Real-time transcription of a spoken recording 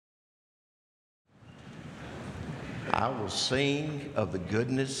I will sing of the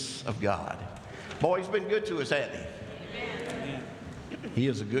goodness of God. Boy, he's been good to us, hasn't he? Amen. He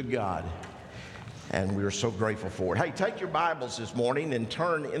is a good God, and we are so grateful for it. Hey, take your Bibles this morning and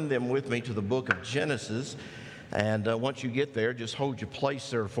turn in them with me to the book of Genesis. And once you get there, just hold your place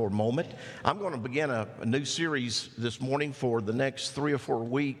there for a moment. I'm going to begin a new series this morning for the next 3 or 4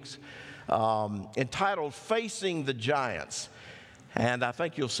 weeks entitled Facing the Giants. And I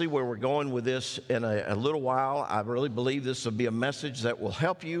think you'll see where we're going with this in a little while. I really believe this will be a message that will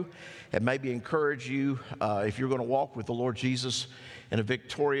help you and maybe encourage you if you're going to walk with the Lord Jesus in a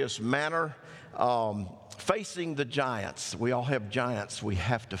victorious manner. Facing the giants. We all have giants we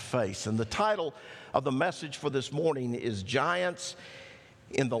have to face. And the title of the message for this morning is Giants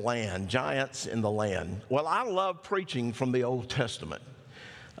in the Land. Giants in the Land. Well, I love preaching from the Old Testament.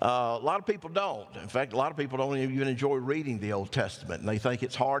 A lot of people don't. In fact, a lot of people don't even enjoy reading the Old Testament, and they think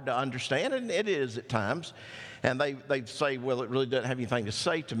it's hard to understand, and it is at times. And they say, well, it really doesn't have anything to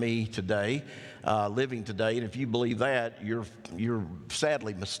say to me today, living today. And if you believe that, you're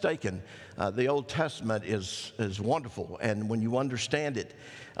sadly mistaken. The Old Testament is wonderful, and when you understand it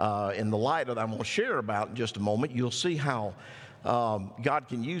in the light that I'm going to share about in just a moment, you'll see how God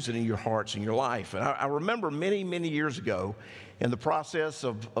can use it in your hearts and your life. And I remember many, many years ago, in the process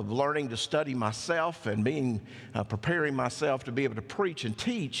of learning to study myself and preparing myself to be able to preach and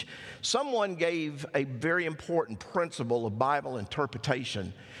teach, someone gave a very important principle of Bible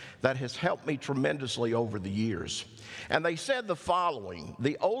interpretation that has helped me tremendously over the years. And they said the following: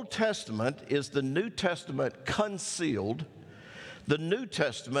 the Old Testament is the New Testament concealed. The New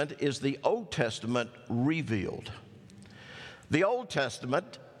Testament is the Old Testament revealed. The Old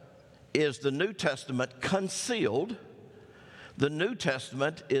Testament is the New Testament concealed. The New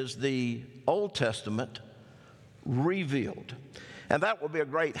Testament is the Old Testament revealed. And that will be a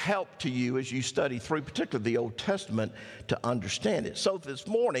great help to you as you study through, particularly the Old Testament, to understand it. So this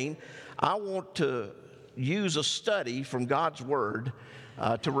morning, I want to use a study from God's Word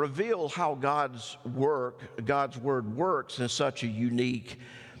to reveal how God's Word works in such a unique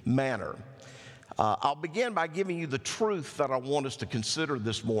manner. I'll begin by giving you the truth that I want us to consider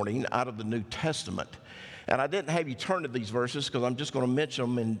this morning out of the New Testament. And I didn't have you turn to these verses because I'm just going to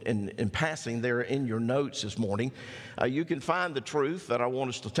mention them in passing there in your notes this morning. You can find the truth that I want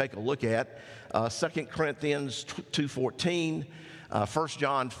us to take a look at. 2 Corinthians 2:14, 1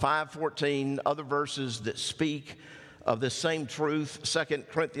 John 5:14, other verses that speak of this same truth. 2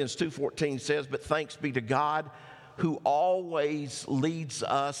 Corinthians 2:14 says, "But thanks be to God who always leads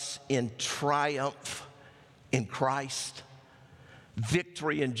us in triumph in Christ."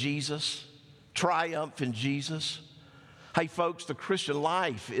 Victory in Jesus. Triumph in Jesus. Hey folks, the Christian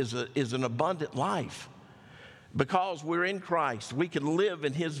life is an abundant life. Because we're in Christ, we can live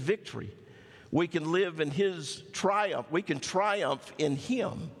in His victory. We can live in His triumph. We can triumph in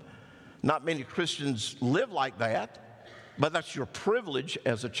Him. Not many Christians live like that, but that's your privilege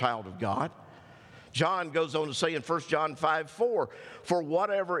as a child of God. John goes on to say in 1 John 5:4, "For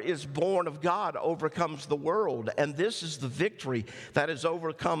whatever is born of God overcomes the world, and this is the victory that has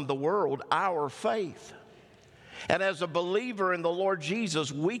overcome the world, our faith." And as a believer in the Lord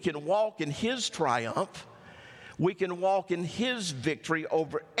Jesus, we can walk in His triumph. We can walk in His victory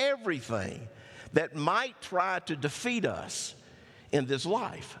over everything that might try to defeat us in this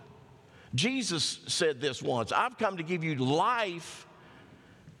life. Jesus said this once: "I've come to give you life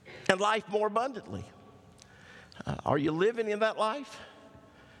and life more abundantly." Are you living in that life?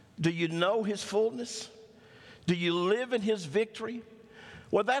 Do you know His fullness? Do you live in His victory?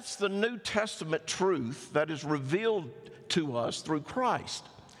 Well, that's the New Testament truth that is revealed to us through Christ.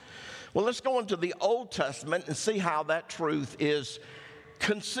 Well, let's go into the Old Testament and see how that truth is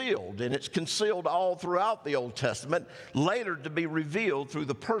concealed. And it's concealed all throughout the Old Testament, later to be revealed through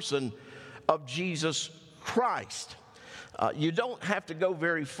the person of Jesus Christ. You don't have to go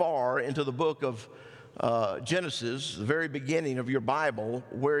very far into the book of Genesis, the very beginning of your Bible,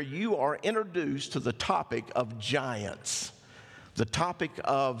 where you are introduced to the topic of giants. The topic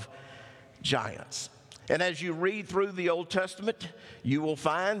of giants. And as you read through the Old Testament, you will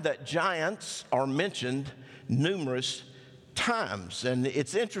find that giants are mentioned numerous times. And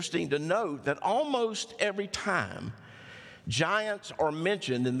it's interesting to note that almost every time giants are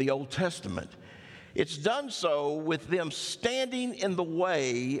mentioned in the Old Testament, it's done so with them standing in the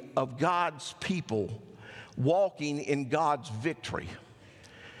way of God's people, walking in God's victory.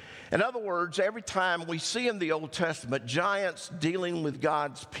 In other words, every time we see in the Old Testament giants dealing with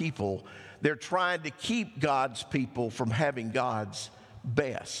God's people, they're trying to keep God's people from having God's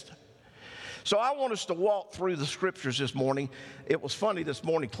best. So I want us to walk through the scriptures this morning. It was funny this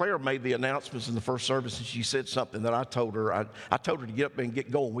morning. Claire made the announcements in the first service, and she said something that I told her. I told her to get up and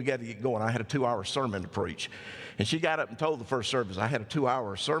get going. We got to get going. I had a 2-hour sermon to preach. And she got up and told the first service I had a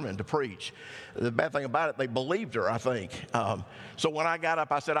 2-hour sermon to preach. The bad thing about it, they believed her, I think. So when I got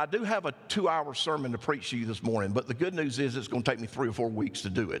up, I said, I do have a 2-hour sermon to preach to you this morning, but the good news is it's going to take me 3 or 4 weeks to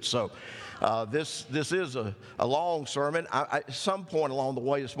do it. So this is a long sermon. At some point along the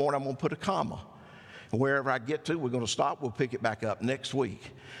way this morning, I'm going to put a comma. And wherever I get to, we're going to stop. We'll pick it back up next week.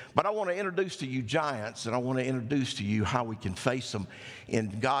 But I want to introduce to you giants, and I want to introduce to you how we can face them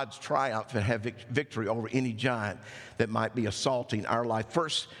in God's triumph and have victory over any giant that might be assaulting our life.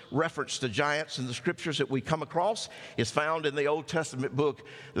 First reference to giants in the scriptures that we come across is found in the Old Testament book,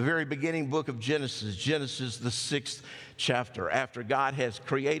 the very beginning book of Genesis, Genesis the 6th chapter. After God has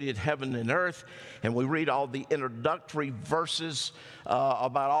created heaven and earth, and we read all the introductory verses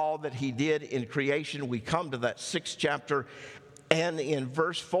about all that he did in creation, we come to that 6th chapter, and in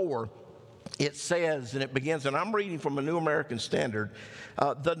verse 4, it says, and it begins, and I'm reading from a New American Standard,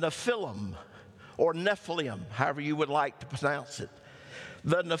 the Nephilim, or Nephilim, however you would like to pronounce it.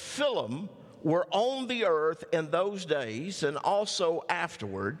 The Nephilim were on the earth in those days, and also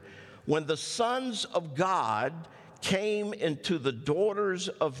afterward, when the sons of God came into the daughters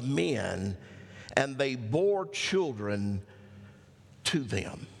of men, and they bore children to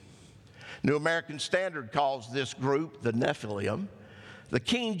them. New American Standard calls this group the Nephilim. The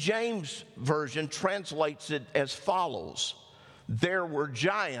King James Version translates it as follows: there were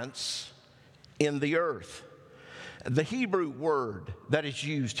giants in the earth. The Hebrew word that is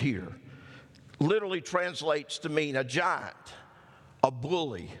used here literally translates to mean a giant, a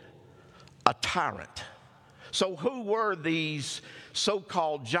bully, a tyrant. So who were these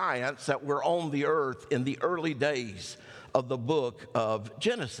so-called giants that were on the earth in the early days of the book of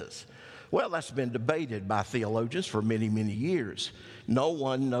Genesis? Well, that's been debated by theologians for many, many years. No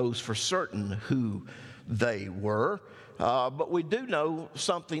one knows for certain who they were, but we do know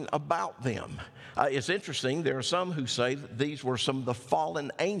something about them. It's interesting. There are some who say that these were some of the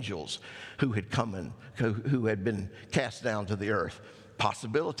fallen angels who had come in, who had been cast down to the earth.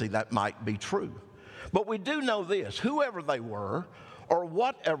 Possibility that might be true. But we do know this: whoever they were or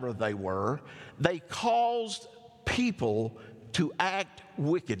whatever they were, they caused people to act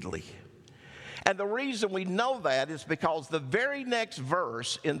wickedly. And the reason we know that is because the very next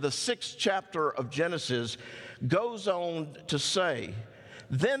verse in the 6th chapter of Genesis goes on to say,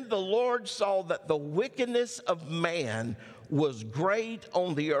 then the Lord saw that the wickedness of man was great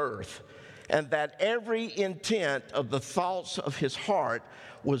on the earth, and that every intent of the thoughts of his heart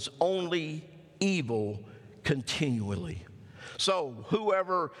was only evil continually. So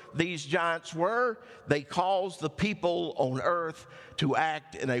whoever these giants were, they caused the people on earth to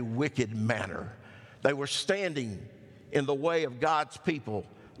act in a wicked manner. They were standing in the way of God's people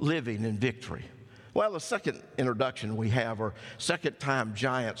living in victory. Well, the second introduction we have, or second time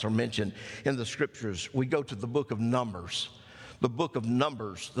giants are mentioned in the scriptures, we go to the book of Numbers. The book of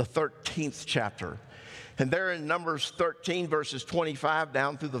Numbers, the 13th chapter. And there in Numbers 13, verses 25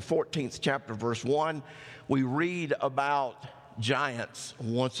 down through the 14th chapter, verse 1, we read about giants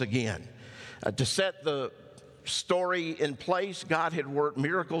once again. To set the story in place, God had worked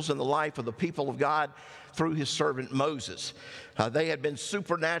miracles in the life of the people of God through his servant Moses. They had been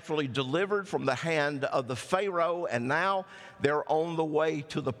supernaturally delivered from the hand of the Pharaoh, and now they're on the way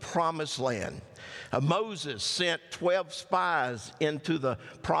to the promised land. Moses sent 12 spies into the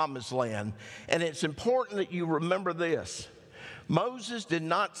promised land, and it's important that you remember this. Moses did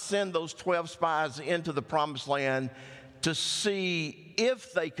not send those 12 spies into the promised land to see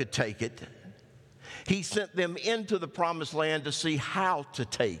if they could take it. He sent them into the promised land to see how to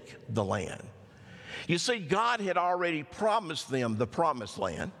take the land. You see, God had already promised them the promised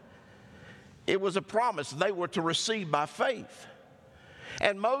land. It was a promise they were to receive by faith.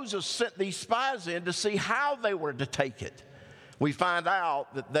 And Moses sent these spies in to see how they were to take it. We find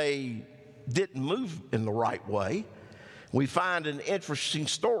out that they didn't move in the right way. We find an interesting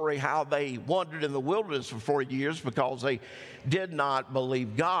story how they wandered in the wilderness for 40 years because they did not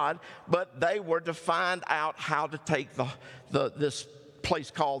believe God, but they were to find out how to take this place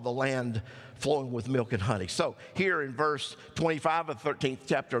called the land flowing with milk and honey. So here in verse 25 of the 13th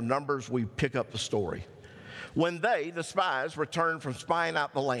chapter of Numbers, we pick up the story. When they, the spies, returned from spying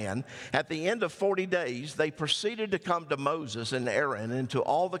out the land, at the end of 40 days, they proceeded to come to Moses and Aaron and to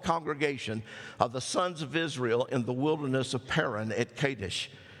all the congregation of the sons of Israel in the wilderness of Paran at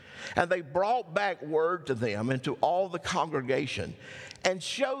Kadesh. And they brought back word to them and to all the congregation and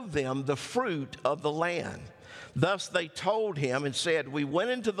showed them the fruit of the land. Thus they told him and said, we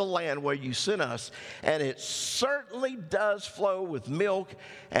went into the land where you sent us, and it certainly does flow with milk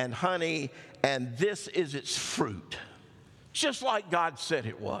and honey, and this is its fruit. Just like God said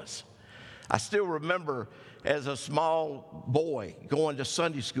it was. I still remember as a small boy going to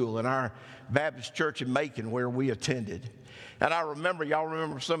Sunday school in our Baptist church in Macon where we attended. And I remember, y'all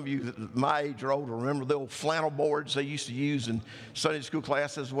remember, some of you my age or older, remember the old flannel boards they used to use in Sunday school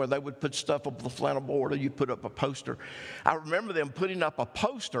classes where they would put stuff up the flannel board or you put up a poster. I remember them putting up a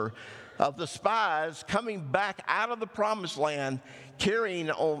poster of the spies coming back out of the promised land carrying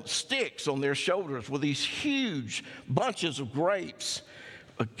on sticks on their shoulders with these huge bunches of grapes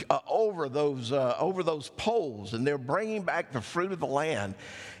over those poles, and they're bringing back the fruit of the land.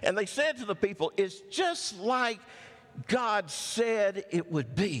 And they said to the people, it's just like God said it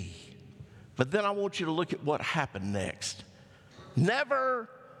would be. But then I want you to look at what happened next. Nevertheless,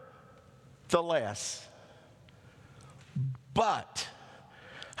 but,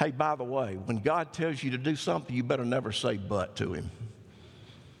 hey, by the way, when God tells you to do something, you better never say but to him.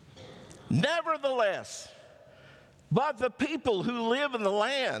 Nevertheless, but the people who live in the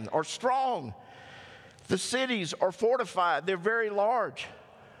land are strong. The cities are fortified. They're very large.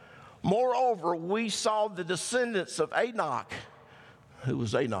 Moreover, we saw the descendants of Enoch. Who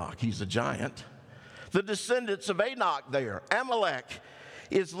was Enoch? He's a giant. The descendants of Enoch there. Amalek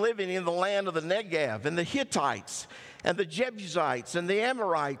is living in the land of the Negev, and the Hittites, and the Jebusites, and the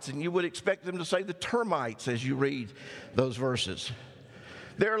Amorites, and you would expect them to say the termites as you read those verses.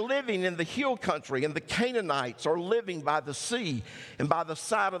 They're living in the hill country, and the Canaanites are living by the sea and by the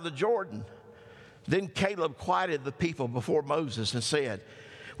side of the Jordan. Then Caleb quieted the people before Moses and said,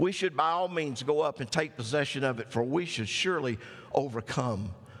 we should by all means go up and take possession of it, for we should surely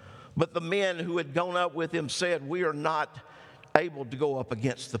overcome. But the men who had gone up with him said, we are not able to go up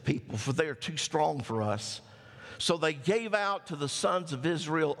against the people, for they are too strong for us. So they gave out to the sons of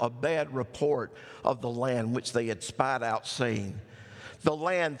Israel a bad report of the land which they had spied out, saying, the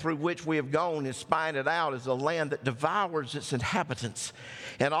land through which we have gone and spying it out is a land that devours its inhabitants.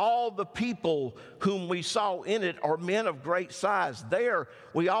 And all the people whom we saw in it are men of great size. There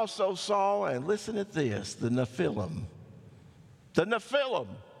we also saw, and listen at this, the Nephilim. The Nephilim.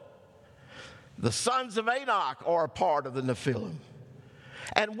 The sons of Enoch are a part of the Nephilim.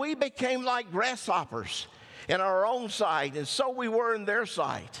 And we became like grasshoppers in our own sight, and so we were in their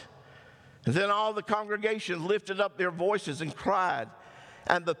sight. And then all the congregation lifted up their voices and cried,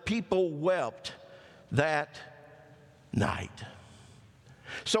 and the people wept that night.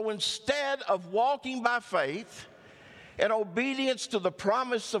 So instead of walking by faith and obedience to the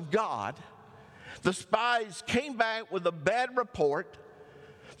promise of God, the spies came back with a bad report.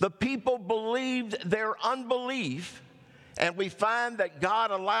 The people believed their unbelief, and we find that God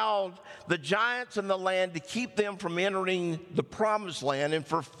allowed the giants in the land to keep them from entering the promised land. And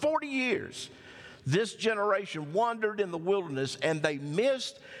for 40 years, this generation wandered in the wilderness, and they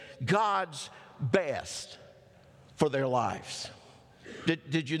missed God's best for their lives.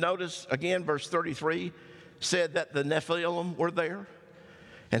 Did you notice, again, verse 33 said that the Nephilim were there?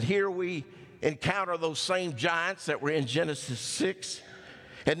 And here we encounter those same giants that were in Genesis 6.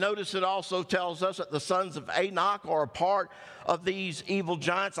 And notice it also tells us that the sons of Enoch are a part of these evil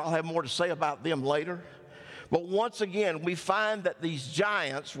giants. I'll have more to say about them later. But once again, we find that these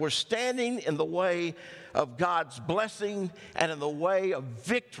giants were standing in the way of God's blessing and in the way of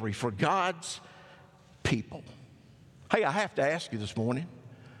victory for God's people. Hey, I have to ask you this morning,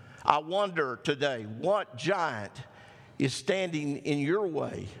 I wonder today, what giant is standing in your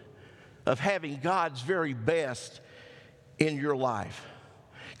way of having God's very best in your life?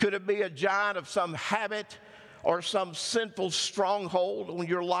 Could it be a giant of some habit or some sinful stronghold on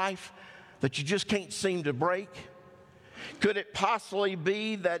your life that you just can't seem to break? Could it possibly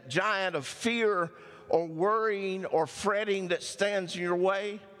be that giant of fear or worrying or fretting that stands in your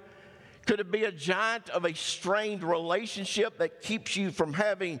way? Could it be a giant of a strained relationship that keeps you from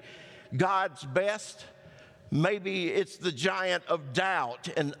having God's best? Maybe it's the giant of doubt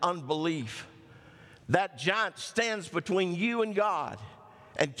and unbelief. That giant stands between you and God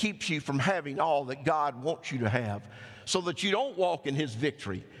and keeps you from having all that God wants you to have, so that you don't walk in his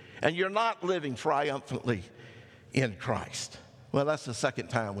victory and you're not living triumphantly in Christ. Well, that's the second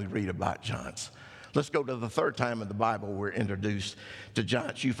time we read about giants. Let's go to the third time in the Bible we're introduced to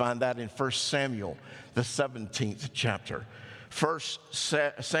giants. You find that in 1 Samuel, the 17th chapter. 1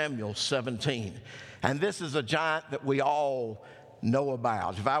 Samuel 17. And this is a giant that we all know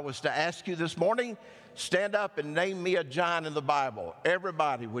about. If I was to ask you this morning, stand up and name me a giant in the Bible,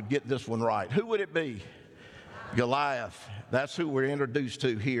 everybody would get this one right. Who would it be? Goliath. That's who we're introduced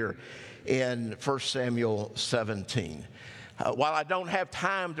to here in 1 Samuel 17. While I don't have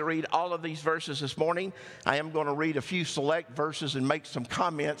time to read all of these verses this morning, I am going to read a few select verses and make some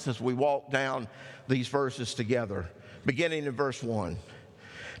comments as we walk down these verses together, beginning in verse 1.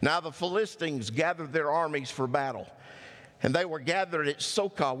 Now the Philistines gathered their armies for battle, and they were gathered at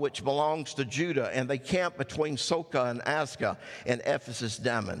Socoh, which belongs to Judah, and they camped between Socoh and Azekah and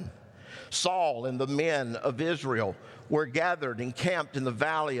Ephes-dammim. Saul and the men of Israel were gathered and camped in the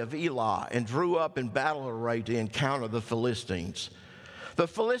valley of Elah and drew up in battle array to encounter the Philistines. The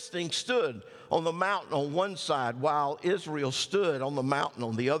Philistines stood on the mountain on one side, while Israel stood on the mountain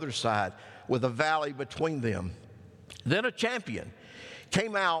on the other side, with a valley between them. Then a champion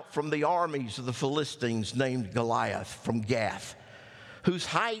came out from the armies of the Philistines named Goliath from Gath, whose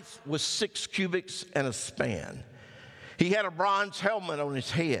height was 6 cubits and a span. He had a bronze helmet on his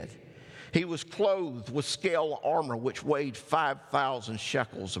head. He was clothed with scale armor, which weighed 5,000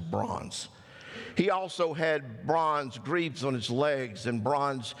 shekels of bronze. He also had bronze greaves on his legs and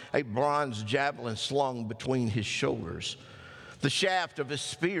a bronze javelin slung between his shoulders. The shaft of his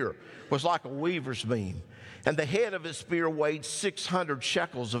spear was like a weaver's beam, and the head of his spear weighed 600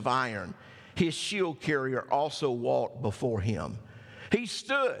 shekels of iron. His shield carrier also walked before him. He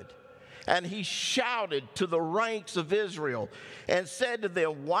stood and he shouted to the ranks of Israel and said to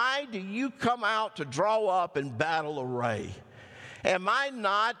them, "Why do you come out to draw up in battle array? Am I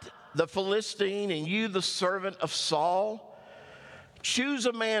not the Philistine and you the servant of Saul? Choose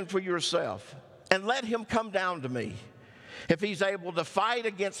a man for yourself and let him come down to me. If he's able to fight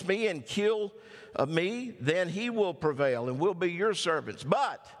against me and kill me, then he will prevail and will be your servants.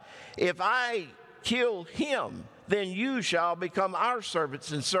 But if I kill him, then you shall become our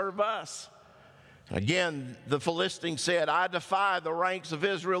servants and serve us." Again, the Philistine said, "I defy the ranks of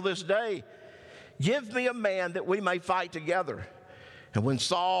Israel this day. Give me a man that we may fight together." And when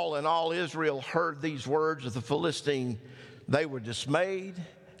Saul and all Israel heard these words of the Philistine, they were dismayed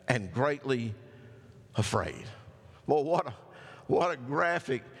and greatly afraid. Well, what a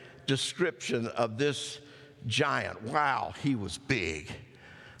graphic description of this giant. Wow, he was big.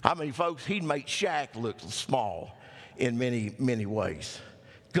 I mean, folks, he'd make Shaq look small in many, many ways.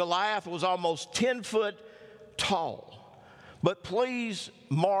 Goliath was almost 10 foot tall. But please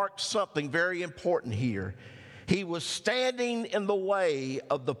mark something very important here. He was standing in the way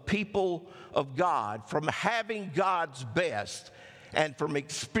of the people of God from having God's best and from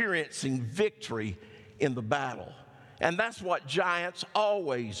experiencing victory in the battle. And that's what giants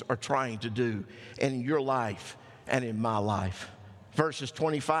always are trying to do in your life and in my life. Verses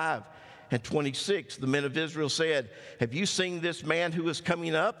 25 and 26, the men of Israel said, "Have you seen this man who is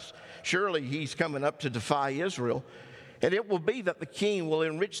coming up? Surely he's coming up to defy Israel. And it will be that the king will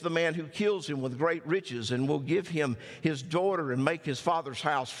enrich the man who kills him with great riches and will give him his daughter and make his father's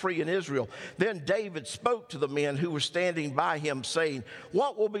house free in Israel." Then David spoke to the men who were standing by him, saying,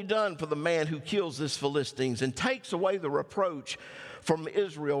 "What will be done for the man who kills this Philistines and takes away the reproach from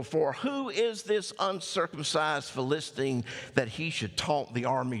Israel? For who is this uncircumcised Philistine that he should taunt the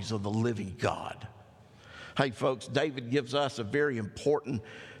armies of the living God?" Hey, folks, David gives us a very important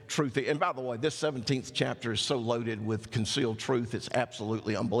truth. And by the way, this 17th chapter is so loaded with concealed truth. It's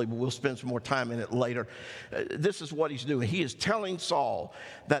absolutely unbelievable. We'll spend some more time in it later. This is what he's doing. He is telling Saul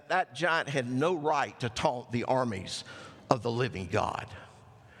that that giant had no right to taunt the armies of the living God.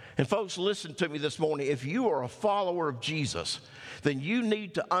 And folks, listen to me this morning. If you are a follower of Jesus, then you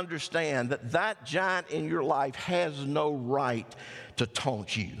need to understand that that giant in your life has no right to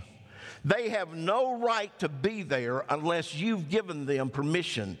taunt you. They have no right to be there unless you've given them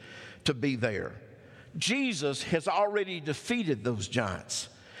permission to be there. Jesus has already defeated those giants,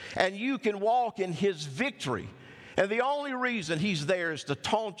 and you can walk in his victory. And the only reason he's there is to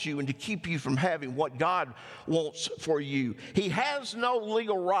taunt you and to keep you from having what God wants for you. He has no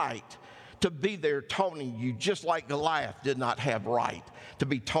legal right to be there taunting you, just like Goliath did not have right to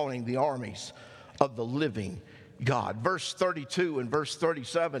be taunting the armies of the living God. Verse 32 and verse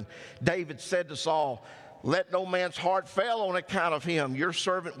 37, David said to Saul, "Let no man's heart fail on account of him. Your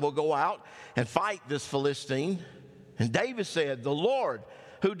servant will go out and fight this Philistine." And David said, "The Lord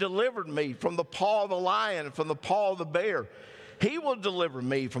who delivered me from the paw of the lion and from the paw of the bear, he will deliver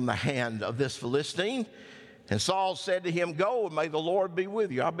me from the hand of this Philistine." And Saul said to him, "Go, and may the Lord be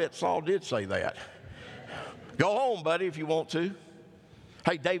with you." I bet Saul did say that. Go home, buddy, if you want to.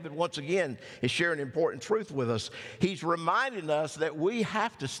 Hey, David, once again, is sharing important truth with us. He's reminding us that we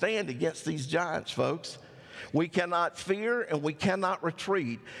have to stand against these giants, folks. We cannot fear and we cannot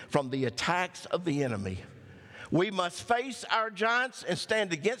retreat from the attacks of the enemy. We must face our giants and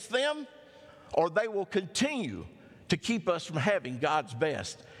stand against them, or they will continue to keep us from having God's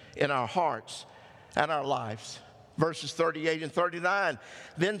best in our hearts and our lives. Verses 38 and 39,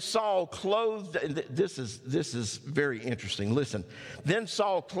 then Saul clothed, and this is very interesting. Listen, then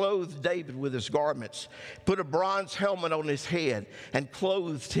Saul clothed David with his garments, put a bronze helmet on his head, and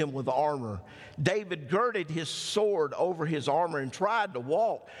clothed him with armor. David girded his sword over his armor and tried to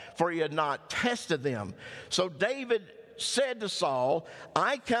walk, for he had not tested them. So David said to Saul,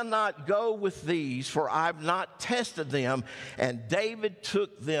 I cannot go with these, for I've not tested them. And David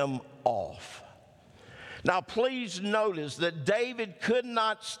took them off. Now, please notice that David could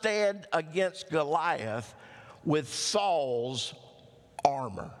not stand against Goliath with Saul's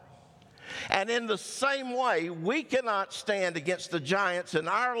armor. And in the same way, we cannot stand against the giants in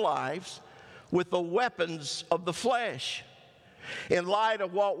our lives with the weapons of the flesh. In light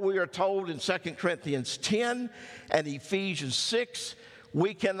of what we are told in 2 Corinthians 10 and Ephesians 6,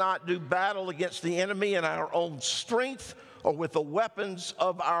 we cannot do battle against the enemy in our own strength or with the weapons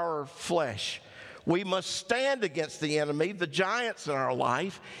of our flesh. We must stand against the enemy, the giants in our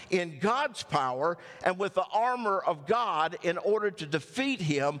life, in God's power and with the armor of God in order to defeat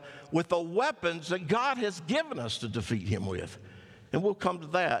him with the weapons that God has given us to defeat him with. And we'll come to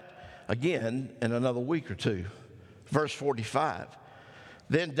that again in another week or two. Verse 45,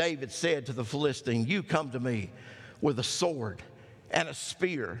 then David said to the Philistine, you come to me with a sword and a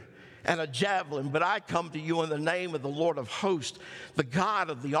spear and a javelin, but I come to you in the name of the Lord of hosts, the God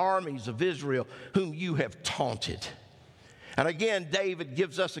of the armies of Israel, whom you have taunted. And again, David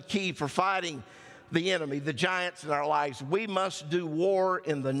gives us a key for fighting the enemy, the giants in our lives. We must do war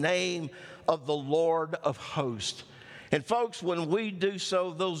in the name of the Lord of hosts. And folks, when we do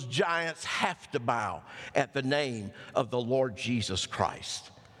so, those giants have to bow at the name of the Lord Jesus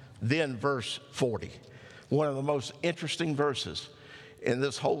Christ. Then verse 40, one of the most interesting verses in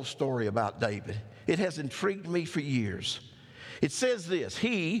this whole story about David. It has intrigued me for years. It says this,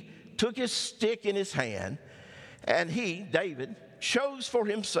 he took his stick in his hand, and he, David, chose for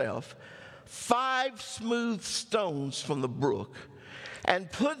himself 5 smooth stones from the brook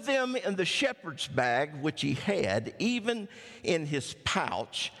and put them in the shepherd's bag which he had, even in his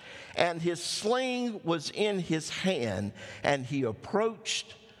pouch, and his sling was in his hand, and he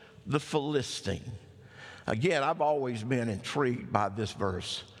approached the Philistine. Again, I've always been intrigued by this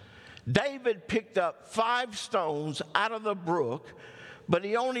verse. David picked up 5 stones out of the brook, but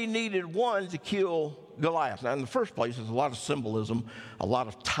he only needed 1 to kill Goliath. Now, in the first place, there's a lot of symbolism, a lot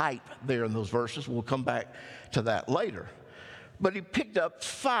of type there in those verses. We'll come back to that later. But he picked up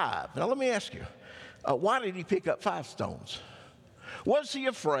 5. Now, let me ask you, why did he pick up 5 stones? Was he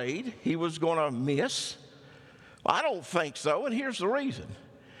afraid he was going to miss? Well, I don't think so, and here's the reason.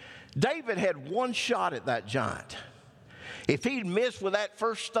 David had 1 shot at that giant. If he'd missed with that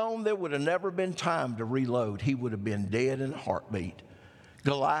first stone, there would have never been time to reload. He would have been dead in a heartbeat.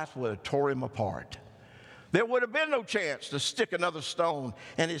 Goliath would have tore him apart. There would have been no chance to stick another stone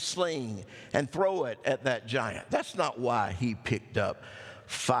in his sling and throw it at that giant. That's not why he picked up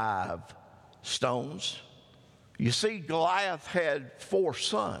 5 stones. You see, Goliath had 4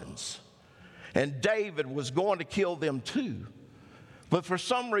 sons, and David was going to kill them too. But for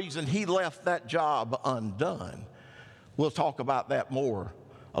some reason, he left that job undone. We'll talk about that more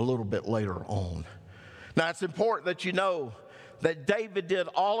a little bit later on. Now, it's important that you know that David did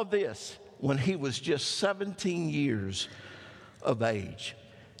all of this when he was just 17 years of age.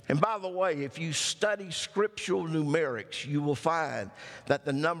 And by the way, if you study scriptural numerics, you will find that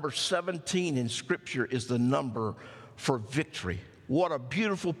the number 17 in Scripture is the number for victory. What a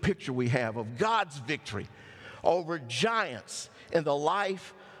beautiful picture we have of God's victory over giants in the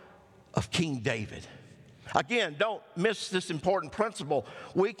life of King David. Again, don't miss this important principle.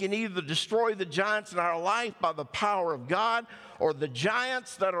 We can either destroy the giants in our life by the power of God, or the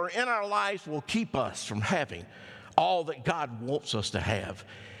giants that are in our lives will keep us from having all that God wants us to have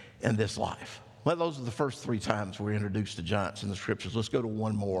in this life. Well, those are the first 3 times we're introduced to giants in the Scriptures. Let's go to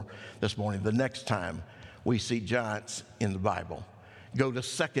one more this morning. The next time we see giants in the Bible, go to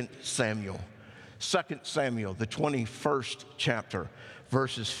 2 Samuel. 2 Samuel, the 21st chapter,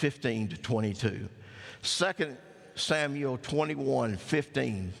 verses 15 to 22. 2 Samuel 21,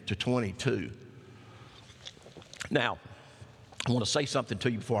 15 to 22. Now, I want to say something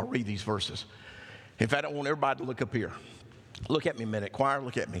to you before I read these verses. In fact, I want everybody to look up here. Look at me a minute. Choir,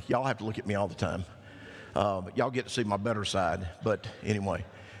 look at me. Y'all have to look at me all the time. Y'all get to see my better side. But anyway,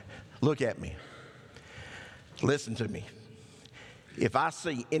 look at me. Listen to me. If I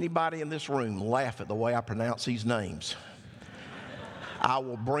see anybody in this room laugh at the way I pronounce these names, I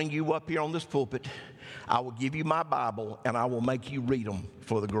will bring you up here on this pulpit. I will give you my Bible and I will make you read them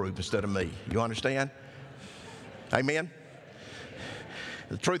for the group instead of me. You understand? Amen?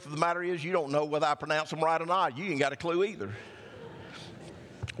 The truth of the matter is you don't know whether I pronounce them right or not. You ain't got a clue either.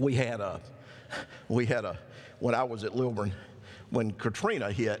 We had a when I was at Lilburn, when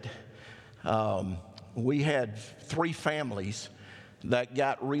Katrina hit, we had 3 families that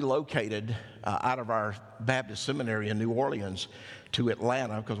got relocated out of our Baptist seminary in New Orleans to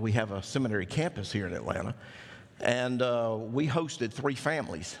Atlanta, because we have a seminary campus here in Atlanta. And we hosted 3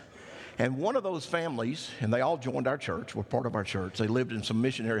 families. And one of those families, and they all joined our church, were part of our church. They lived in some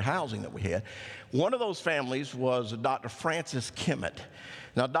missionary housing that we had. One of those families was Dr. Francis Kimmett.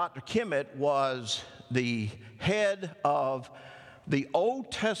 Now, Dr. Kimmett was the head of the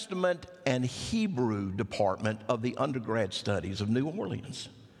Old Testament and Hebrew department of the undergrad studies of New Orleans.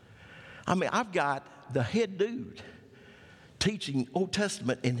 I mean, I've got the head dude teaching Old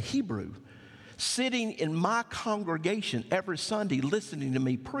Testament and Hebrew, sitting in my congregation every Sunday listening to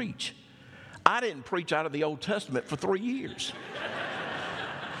me preach. I didn't preach out of the Old Testament for 3 years.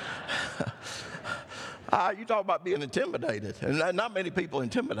 You talk about being intimidated. And not many people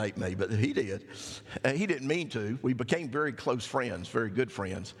intimidate me, but he did. He didn't mean to. We became very close friends, very good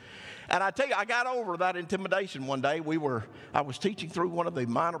friends. And I tell you, I got over that intimidation one day. I was teaching through one of the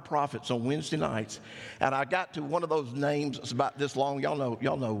minor prophets on Wednesday nights, and I got to one of those names. It's about this long. Y'all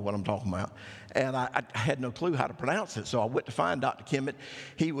know what I'm talking about. And I had no clue how to pronounce it, so I went to find Dr. Kimmett.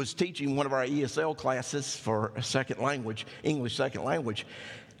 He was teaching one of our ESL classes for a second language, English second language.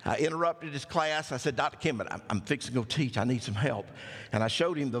 I interrupted his class. I said, Dr. Kimmett, I'm fixing to go teach. I need some help. And I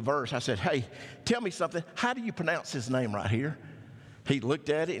showed him the verse. I said, hey, tell me something. How do you pronounce his name right here? He looked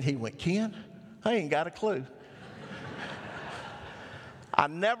at it and he went, Ken, I ain't got a clue. I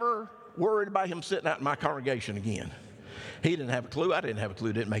never worried about him sitting out in my congregation again. He didn't have a clue. I didn't have a clue.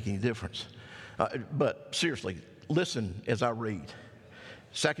 It didn't make any difference. But seriously, listen as I read.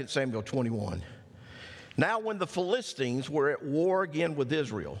 2 Samuel 21. Now when the Philistines were at war again with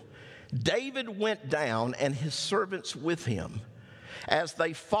Israel, David went down and his servants with him. As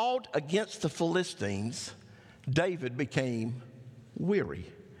they fought against the Philistines, David became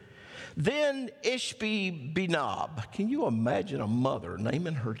weary. Then Ishbi-Benob, can you imagine a mother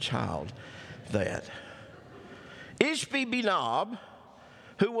naming her child that? Ishbi-Benob,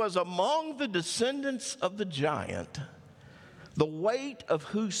 who was among the descendants of the giant, the weight of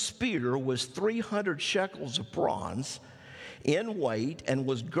whose spear was 300 shekels of bronze in weight, and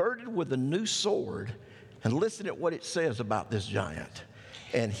was girded with a new sword. And listen at what it says about this giant.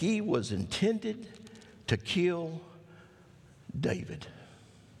 And he was intended to kill David.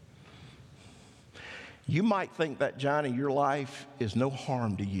 You might think that giant in your life is no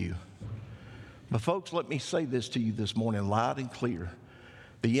harm to you. But folks, let me say this to you this morning loud and clear.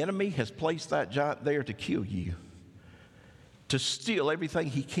 The enemy has placed that giant there to kill you, to steal everything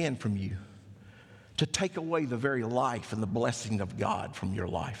he can from you, to take away the very life and the blessing of God from your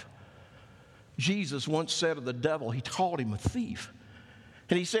life. Jesus once said of the devil, he called him a thief.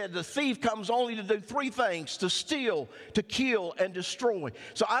 And he said, the thief comes only to do 3 things: to steal, to kill, and destroy.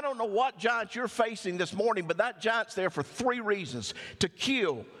 So I don't know what giant you're facing this morning, but that giant's there for 3 reasons: to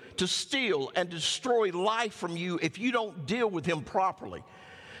kill, to steal, and destroy life from you if you don't deal with him properly.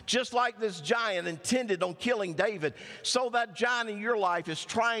 Just like this giant intended on killing David, so that giant in your life is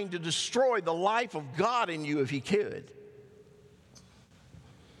trying to destroy the life of God in you if he could.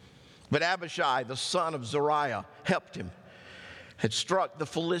 But Abishai, the son of Zeruiah, helped him, had struck the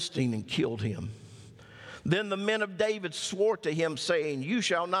Philistine and killed him. Then the men of David swore to him, saying, you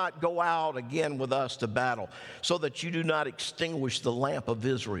shall not go out again with us to battle, so that you do not extinguish the lamp of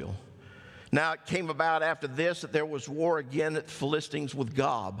Israel. Now it came about after this that there was war again at the Philistines with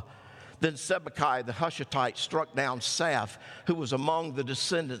Gob. Then Sibbecai the Hushathite struck down Saph, who was among the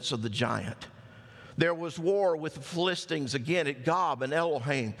descendants of the giant. There was war with the Philistines again at Gob, and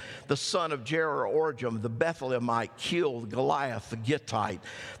Elohim, the son of Jeroorjam, the Bethlehemite, killed Goliath the Gittite,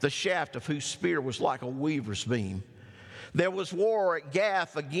 the shaft of whose spear was like a weaver's beam. There was war at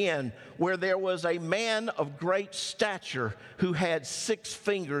Gath again, where there was a man of great stature who had 6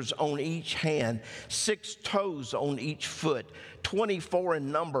 fingers on each hand, 6 toes on each foot, 24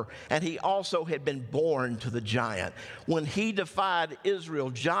 in number, and he also had been born to the giant. When he defied Israel,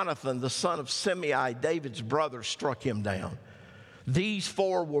 Jonathan, the son of Shimei, David's brother, struck him down. These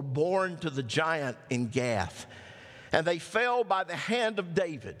 4 were born to the giant in Gath, and they fell by the hand of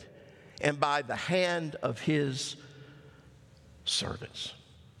David and by the hand of his servants.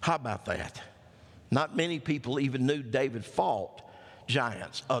 How about that? Not many people even knew David fought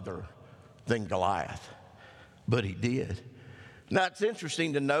giants other than Goliath, but he did. Now, it's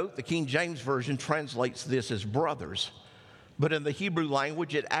interesting to note the King James Version translates this as brothers, but in the Hebrew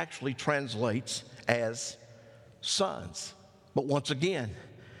language, it actually translates as sons. But once again,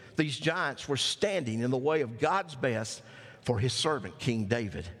 these giants were standing in the way of God's best for his servant, King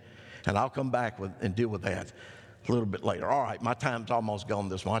David. And I'll come back and deal with that a little bit later. All right, my time's almost gone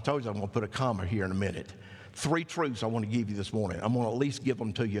this morning. I told you I'm going to put a comma here in a minute. 3 truths I want to give you this morning. I'm going to at least give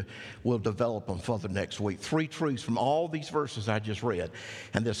them to you. We'll develop them further next week. 3 truths from all these verses I just read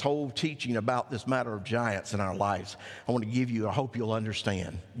and this whole teaching about this matter of giants in our lives. I want to give you, I hope you'll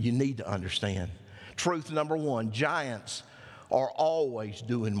understand. You need to understand. Truth number 1, giants are always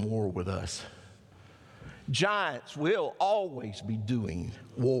doing war with us. Giants will always be doing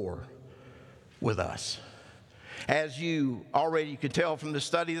war with us. As you already could tell from the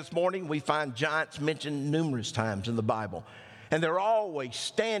study this morning, we find giants mentioned numerous times in the Bible. And they're always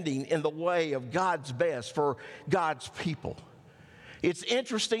standing in the way of God's best for God's people. It's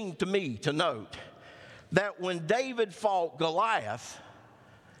interesting to me to note that when David fought Goliath,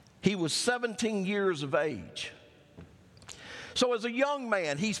 he was 17 years of age. So as a young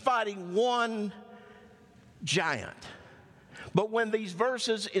man, he's fighting one giant. But when these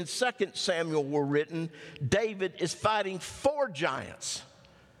verses in 2 Samuel were written, David is fighting 4 giants.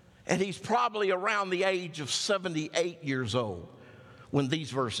 And he's probably around the age of 78 years old when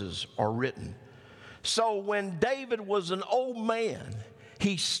these verses are written. So when David was an old man,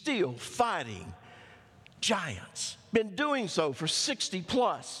 he's still fighting giants. Been doing so for 60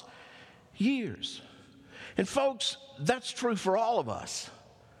 plus years. And folks, that's true for all of us.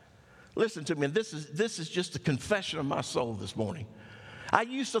 Listen to me, and this is just a confession of my soul this morning. I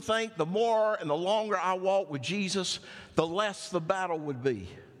used to think the more and the longer I walked with Jesus, the less the battle would be.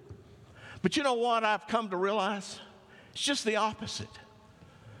 But you know what I've come to realize? It's just the opposite.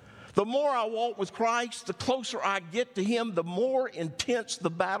 The more I walk with Christ, the closer I get to him, the more intense the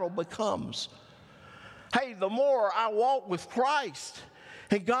battle becomes. Hey, the more I walk with Christ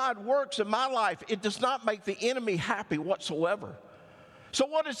and God works in my life, it does not make the enemy happy whatsoever. So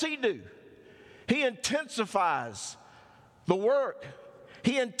what does he do? He intensifies the work.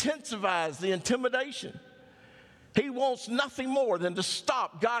 He intensifies the intimidation. He wants nothing more than to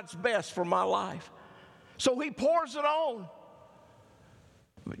stop God's best for my life. So he pours it on.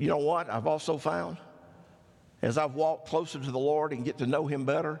 But you know what I've also found? As I've walked closer to the Lord and get to know him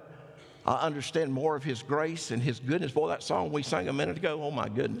better, I understand more of his grace and his goodness. Boy, that song we sang a minute ago, oh my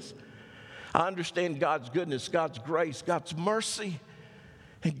goodness. I understand God's goodness, God's grace, God's mercy.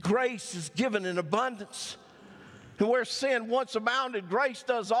 And grace is given in abundance. And where sin once abounded, grace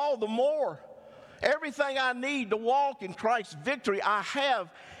does all the more. Everything I need to walk in Christ's victory, I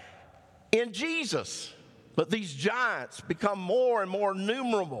have in Jesus. But these giants become more and more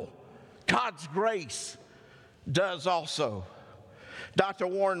numerable. God's grace does also. Dr.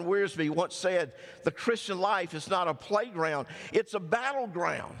 Warren Wiersbe once said, the Christian life is not a playground, it's a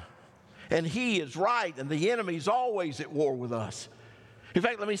battleground. And he is right, and the enemy is always at war with us. In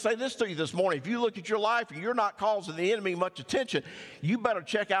fact, let me say this to you this morning. If you look at your life and you're not causing the enemy much attention, you better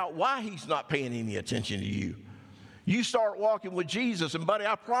check out why he's not paying any attention to you. You start walking with Jesus, and buddy,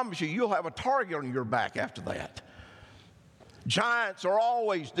 I promise you, you'll have a target on your back after that. Giants are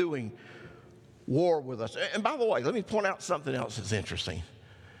always doing war with us. And by the way, let me point out something else that's interesting.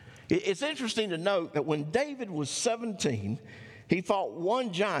 It's interesting to note that when David was 17, he fought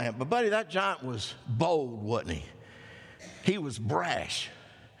one giant, but buddy, that giant was bold, wasn't he? He was brash.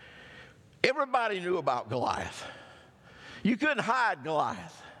 Everybody knew about Goliath. You couldn't hide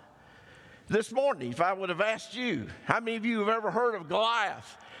Goliath. This morning, if I would have asked you, how many of you have ever heard of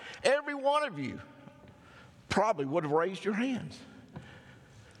Goliath? Every one of you probably would have raised your hands.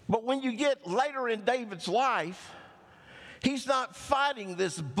 But when you get later in David's life, he's not fighting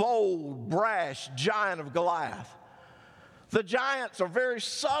this bold, brash giant of Goliath. The giants are very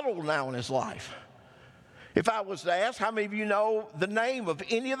subtle now in his life. If I was to ask, how many of you know the name of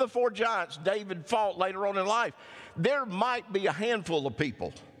any of the 4 giants David fought later on in life? There might be a handful of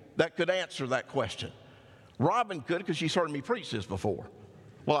people that could answer that question. Robin could, because she's heard me preach this before.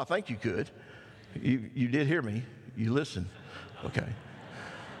 Well, I think you could. You did hear me. You listened. Okay.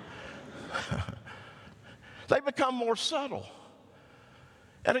 They become more subtle.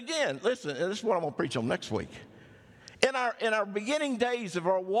 And again, listen, and this is what I'm going to preach on next week. In our beginning days of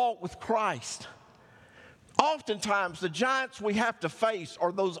our walk with Christ, oftentimes the giants we have to face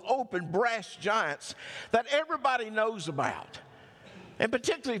are those open, brash giants that everybody knows about. And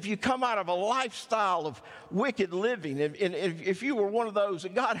particularly if you come out of a lifestyle of wicked living, and if you were one of those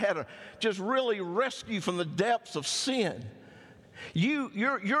that God had to just really rescue from the depths of sin.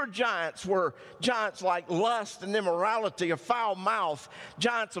 Your giants were giants like lust and immorality, a foul mouth,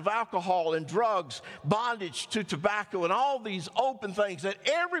 giants of alcohol and drugs, bondage to tobacco, and all these open things that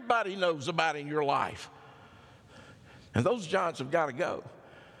everybody knows about in your life. And those giants have got to go.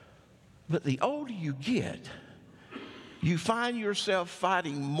 But the older you get, you find yourself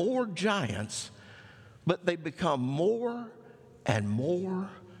fighting more giants, but they become more and more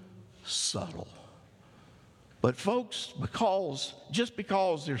subtle. But folks, just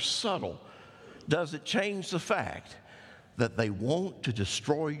because they're subtle doesn't change the fact that they want to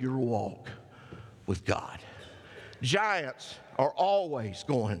destroy your walk with God. Giants are always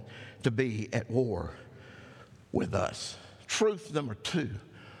going to be at war with us. Truth number 2.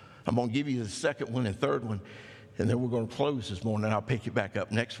 I'm going to give you the second one and third one, and then we're going to close this morning. I'll pick you back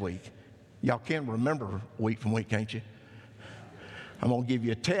up next week. Y'all can remember week from week, can't you? I'm going to give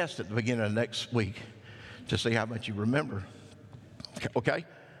you a test at the beginning of next week to see how much you remember. Okay?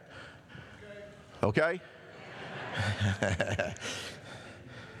 Okay?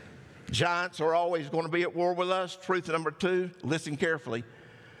 Giants are always going to be at war with us. Truth number 2, listen carefully.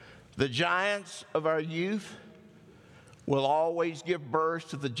 The giants of our youth will always give birth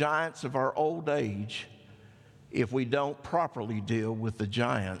to the giants of our old age if we don't properly deal with the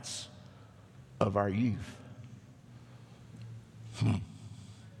giants of our youth. I'm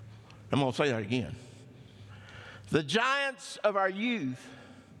going to say that again. The giants of our youth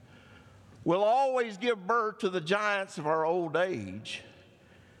will always give birth to the giants of our old age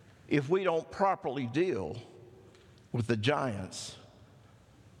if we don't properly deal with the giants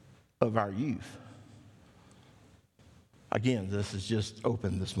of our youth. Again, this is just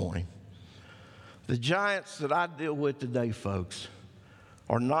open this morning. The giants that I deal with today, folks,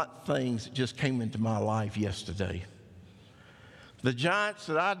 are not things that just came into my life yesterday. The giants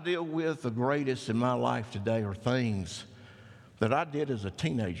that I deal with the greatest in my life today are things that I did as a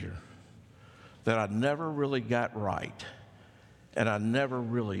teenager that I never really got right and I never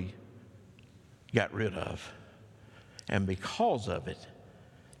really got rid of. And because of it,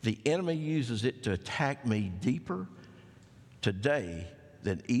 the enemy uses it to attack me deeper today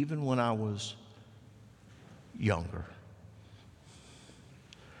than even when I was younger.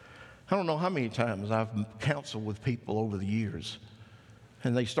 I don't know how many times I've counseled with people over the years,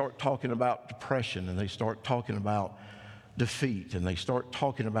 and they start talking about depression, and they start talking about defeat, and they start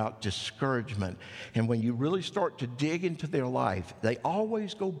talking about discouragement. And when you really start to dig into their life, they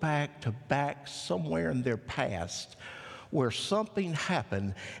always go back somewhere in their past where something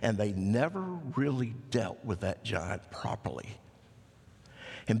happened and they never really dealt with that giant properly.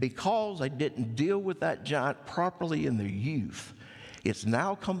 And because they didn't deal with that giant properly in their youth, it's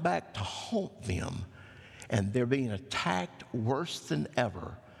now come back to haunt them, and they're being attacked worse than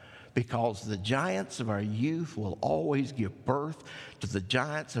ever, because the giants of our youth will always give birth to the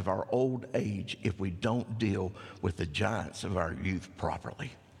giants of our old age if we don't deal with the giants of our youth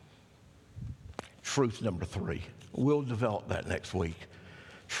properly. Truth number 3. We'll develop that next week.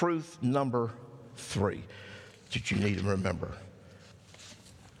 Truth number 3 that you need to remember.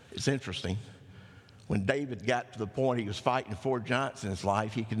 It's interesting. When David got to the point he was fighting 4 giants in his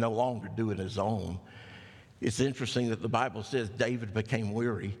life, he could no longer do it his own. It's interesting that the Bible says David became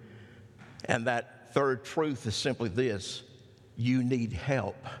weary. And that third truth is simply this: you need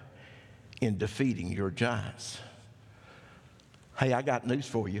help in defeating your giants. Hey, I got news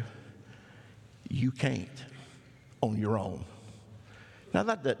for you. You can't on your own. Now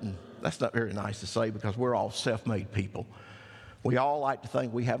that's not very nice to say, because we're all self-made people. We all like to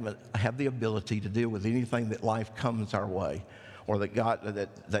think we have the ability to deal with anything that life comes our way, or that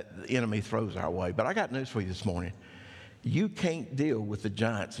the enemy throws our way. But I got news for you this morning. You can't deal with the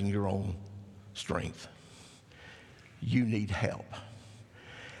giants in your own strength. You need help.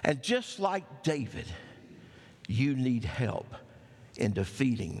 And just like David, you need help in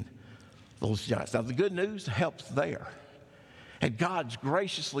defeating those giants. Now, the good news, the help's there. And God's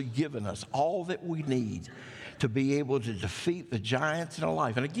graciously given us all that we need to be able to defeat the giants in our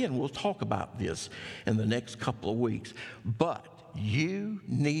life. And again, we'll talk about this in the next couple of weeks. But you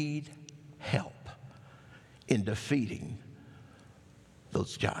need help in defeating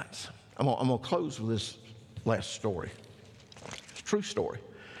those giants. I'm going to close with this last story. It's a true story.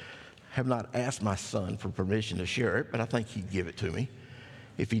 I have not asked my son for permission to share it, but I think he'd give it to me.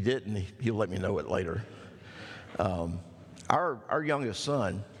 If he didn't, he'll let me know it later. Our youngest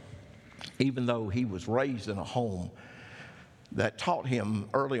son, even though he was raised in a home that taught him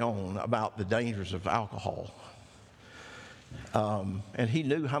early on about the dangers of alcohol, and he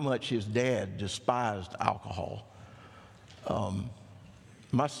knew how much his dad despised alcohol.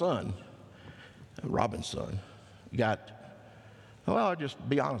 My son, Robin's son, got Well, I'll just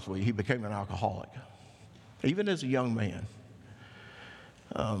be honest with you, he became an alcoholic, even as a young man.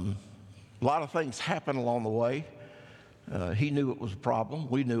 A lot of things happened along the way. He knew it was a problem.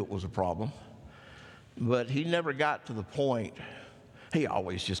 We knew it was a problem. But he never got to the point, he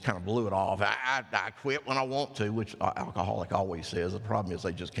always just kind of blew it off. I quit when I want to, which an alcoholic always says. The problem is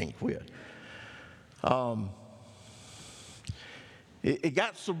they just can't quit. It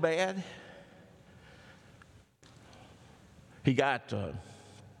got so bad, he got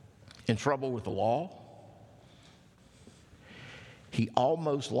in trouble with the law. He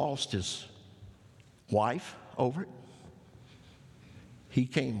almost lost his wife over it. He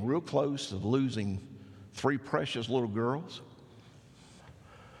came real close to losing 3 precious little girls.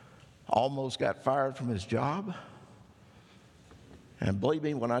 Almost got fired from his job. And believe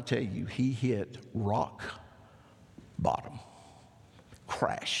me when I tell you, he hit rock bottom,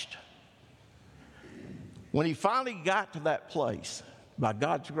 crashed. When he finally got to that place, by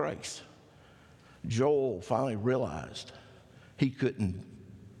God's grace, Joel finally realized he couldn't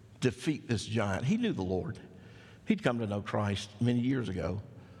defeat this giant. He knew the Lord. He'd come to know Christ many years ago.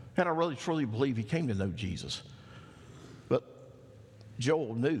 And I really truly believe he came to know Jesus. But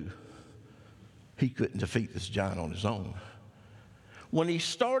Joel knew he couldn't defeat this giant on his own. When he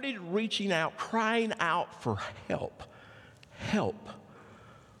started reaching out, crying out for help, help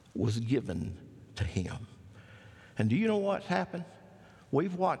was given to him. And do you know what's happened?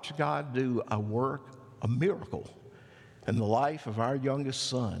 We've watched God do a work, a miracle in the life of our youngest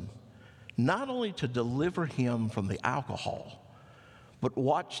son, not only to deliver him from the alcohol, but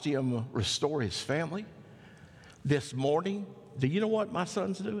watched him restore his family. This morning, do you know what my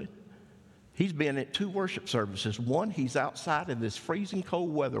son's doing? He's been at 2 worship services. One, he's outside in this freezing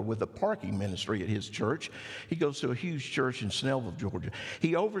cold weather with a parking ministry at his church. He goes to a huge church in Snellville, Georgia.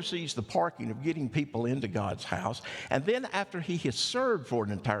 He oversees the parking of getting people into God's house. And then after he has served for an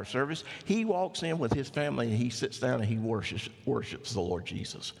entire service, he walks in with his family and he sits down and he worships the Lord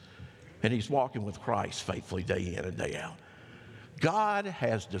Jesus. And he's walking with Christ faithfully day in and day out. God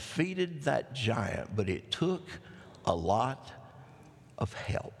has defeated that giant, but it took a lot of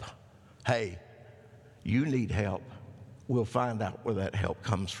help. Hey, you need help. We'll find out where that help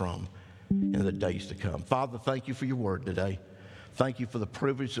comes from in the days to come. Father, thank you for your word today. Thank you for the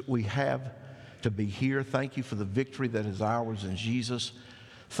privilege that we have to be here. Thank you for the victory that is ours in Jesus.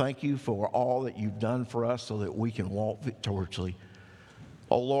 Thank you for all that you've done for us so that we can walk victoriously.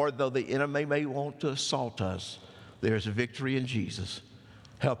 Oh Lord, though the enemy may want to assault us, there's a victory in Jesus.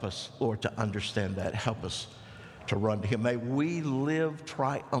 Help us, Lord, to understand that. Help us to run to him. May we live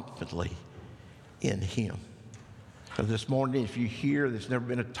triumphantly in him. And this morning, if you're here, there's never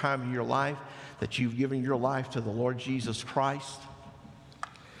been a time in your life that you've given your life to the Lord Jesus Christ,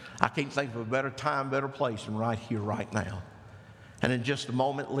 I can't think of a better time, better place than right here, right now. And in just a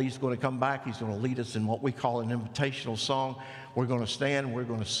moment, Lee's going to come back. He's going to lead us in what we call an invitational song. We're going to stand. We're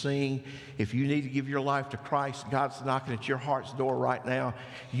going to sing. If you need to give your life to Christ, God's knocking at your heart's door right now.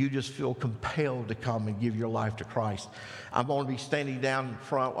 You just feel compelled to come and give your life to Christ. I'm going to be standing down in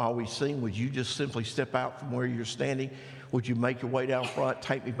front while we sing. Would you just simply step out from where you're standing? Would you make your way down front,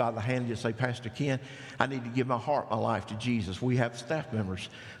 take me by the hand, and just say, Pastor Ken, I need to give my heart, my life to Jesus. We have staff members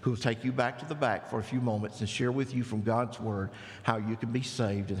who will take you back to the back for a few moments and share with you from God's Word how you can be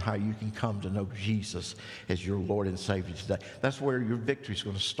saved and how you can come to know Jesus as your Lord and Savior today. That's where your victory is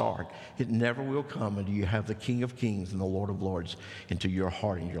going to start. It never will come until you have the King of Kings and the Lord of Lords into your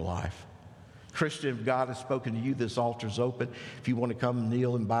heart and your life. Christian, if God has spoken to you, this altar is open. If you want to come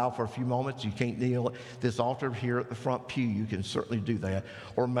kneel and bow for a few moments, you can't kneel at this altar here at the front pew. You can certainly do that.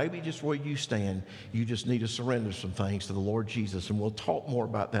 Or maybe just where you stand, you just need to surrender some things to the Lord Jesus, and we'll talk more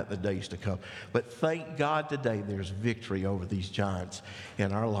about that in the days to come. But thank God today there's victory over these giants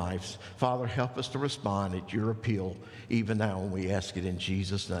in our lives. Father, help us to respond at your appeal even now when we ask it in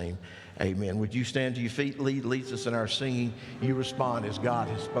Jesus' name. Amen. Would you stand to your feet? Leads us in our singing. You respond as God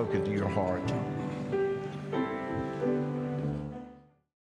has spoken to your heart.